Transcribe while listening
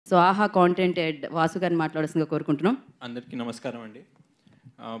So ఆహా content head Vasu గారిని మాట్లాడాల్సిందిగా కోరుకుంటున్నాం. అందరికీ నమస్కారం అండి.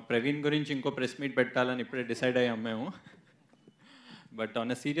 ప్రవీణ్ గురించి ఇంకో ప్రెస్ మీట్ పెట్టాలని ఇప్పుడే డిసైడ్ అయ్యాం మేము. But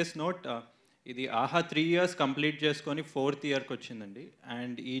on a serious note, ఇది ఆహా 3 years కంప్లీట్ చేసుకొని 4th yearకి వచ్చిందండి.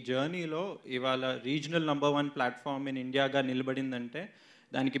 అండ్ ఈ జర్నీలో ఇవాళ రీజనల్ నంబర్ 1 ప్లాట్ఫామ్ ఇన్ ఇండియాగా నిలబడిందంటే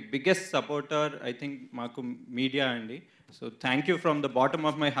దానికి బిగ్గెస్ట్ సపోర్టర్ ఐ థింక్ మాకు మీడియా అండి. So thank you from the bottom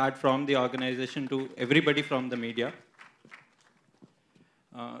of my heart from the organisation to everybody from the media.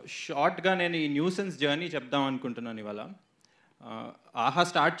 షార్ట్గా నేను ఈ న్యూసెన్స్ జర్నీ చెప్దాం అనుకుంటున్నాను ఇవాళ. ఆహా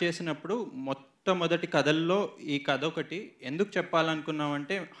స్టార్ట్ చేసినప్పుడు మొట్టమొదటి కథల్లో ఈ కథ ఒకటి ఎందుకు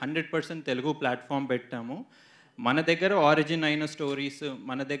చెప్పాలనుకున్నామంటే 100% తెలుగు ప్లాట్ఫామ్ పెట్టాము. మన దగ్గర ఆరిజిన్ అయిన స్టోరీస్,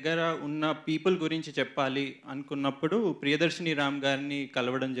 మన దగ్గర ఉన్న పీపుల్ గురించి చెప్పాలి అనుకున్నప్పుడు ప్రియదర్శిని రామ్ గారిని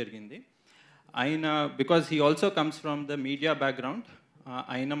కలవడం జరిగింది. ఆయన because he also comes from the media background,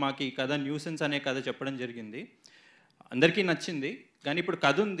 ఆయన మాకు ఈ కథ న్యూసెన్స్ అనే కథ చెప్పడం జరిగింది. అందరికీ నచ్చింది. కానీ ఇప్పుడు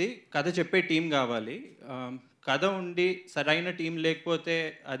కథ ఉంది, కథ చెప్పే టీం కావాలి. కథ ఉండి సరైన టీం లేకపోతే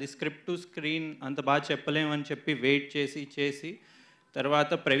అది స్క్రిప్ట్ టు స్క్రీన్ అంత బాగా చెప్పలేమని చెప్పి వెయిట్ చేసి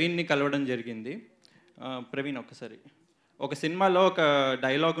తర్వాత ప్రవీణ్ని కలవడం జరిగింది. ప్రవీణ్ ఒక్కసారి, ఒక సినిమాలో ఒక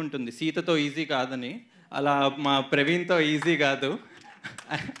డైలాగ్ ఉంటుంది, సీతతో ఈజీ కాదని. అలా మా ప్రవీణ్తో ఈజీ కాదు.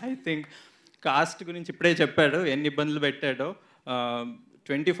 ఐ థింక్ కాస్ట్ గురించి ఇప్పుడే చెప్పాడు, ఎన్ని ఇబ్బందులు పెట్టాడో.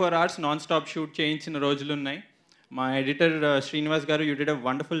 24 hours నాన్ స్టాప్ షూట్ చేయించిన రోజులు ఉన్నాయి. మా ఎడిటర్ శ్రీనివాస్ గారు, you did a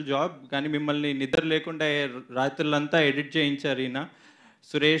wonderful job, కానీ మిమ్మల్ని నిద్ర లేకుండా రాత్రులంతా ఎడిట్ చేయించారు ఈయన.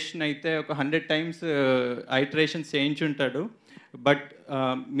 సురేష్ని అయితే ఒక 100 times ఐటరేషన్స్ చేయించుంటాడు. బట్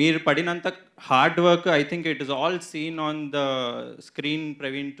మీరు పడినంత hard work I think it is all seen on the screen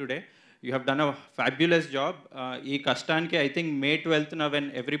Praveen today. You have done a fabulous job. ఈ కష్టానికి I think May 12th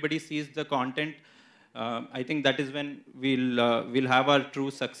when everybody sees the content, I think that is when we'll have our true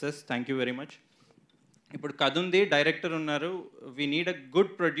success. Thank you very much. ఇప్పుడు కథ ఉంది, director ఉన్నారు, we need a good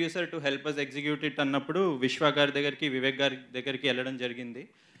producer to help us execute it అన్నప్పుడు విశ్వ గారి దగ్గరికి, వివేక్ గారి దగ్గరికి వెళ్ళడం జరిగింది.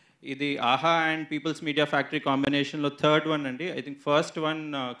 ఇది ఆహా అండ్ పీపుల్స్ మీడియా ఫ్యాక్టరీ కాంబినేషన్లో 3rd one అండి. ఐ థింక్ ఫస్ట్ వన్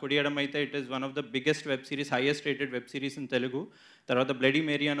కుడియడం అయితే it is one of the biggest web series, highest rated web series in Telugu. తర్వాత బ్లడీ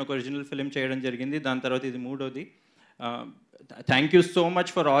మేరీ అని ఒక ఒరిజినల్ ఫిల్మ్ చేయడం జరిగింది. దాని తర్వాత ఇది 3వది. Thank you so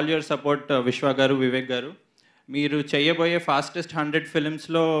much for all your support విశ్వ గారు, వివేక్ గారు. మీరు చేయబోయే ఫాస్టెస్ట్ 100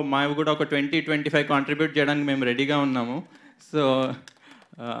 filmsలో మావి కూడా ఒక 20-25 కాంట్రిబ్యూట్ చేయడానికి మేము రెడీగా ఉన్నాము. సో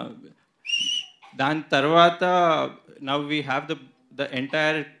దాని తర్వాత now we have the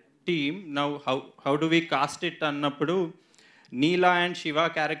entire team. Now how do we cost it అన్నప్పుడు నీలా అండ్ శివ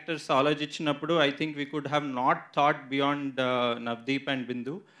క్యారెక్టర్స్ ఆలోచించినప్పుడు I think we could have not thought beyond Navdeep and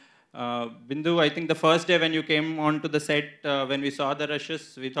Bindu. Bindu, I think the first day when you came on to the set, when we saw the rushes,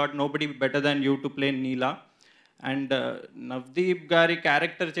 we thought nobody better than you to play Neela. And Navdeep గారి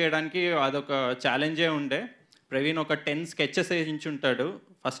character చేయడానికి అదొక ఛాలెంజే ఉండే. ప్రవీణ్ ఒక 10 sketches వేయించుంటాడు.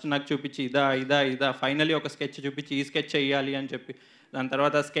 First నాకు చూపించి ఇదా finally ఒక sketch చూపించి ఈ స్కెచ్ వేయాలి అని చెప్పి, దాని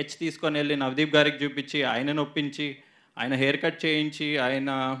తర్వాత ఆ స్కెచ్ తీసుకొని వెళ్ళి నవదీప్ గారికి చూపించి ఆయన నొప్పించి ఆయన హెయిర్ కట్ చేయించి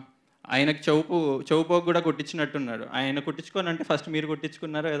ఆయనకు చౌపోకు కూడా కుట్టించినట్టున్నాడు. ఆయన కుట్టించుకొని అంటే ఫస్ట్ మీరు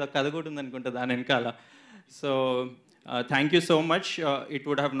కుట్టించుకున్నారో ఏదో కథ కూడా ఉందనుకుంటా దాని వెనకాల. So thank you so much. It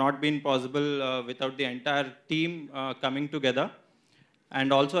would have not been possible without the entire team coming together. And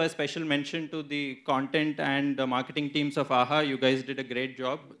also a special mention to the content and marketing teams of AHA. You guys did a great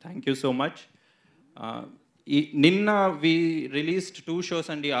job. Thank you so much. Ninna we released 2 shows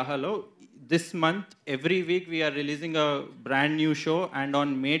on the AHA lo. This month, every week we are releasing a brand new show, and on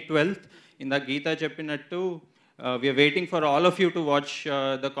May 12th, in the Geeta Cheppinattu, we are waiting for all of you to watch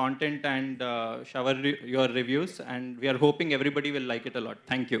the content and shower your reviews, and we are hoping everybody will like it a lot.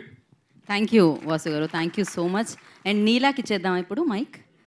 Thank you. Thank you, Vasu garu. Thank you so much. And Neela ki cheddam ippudu mic.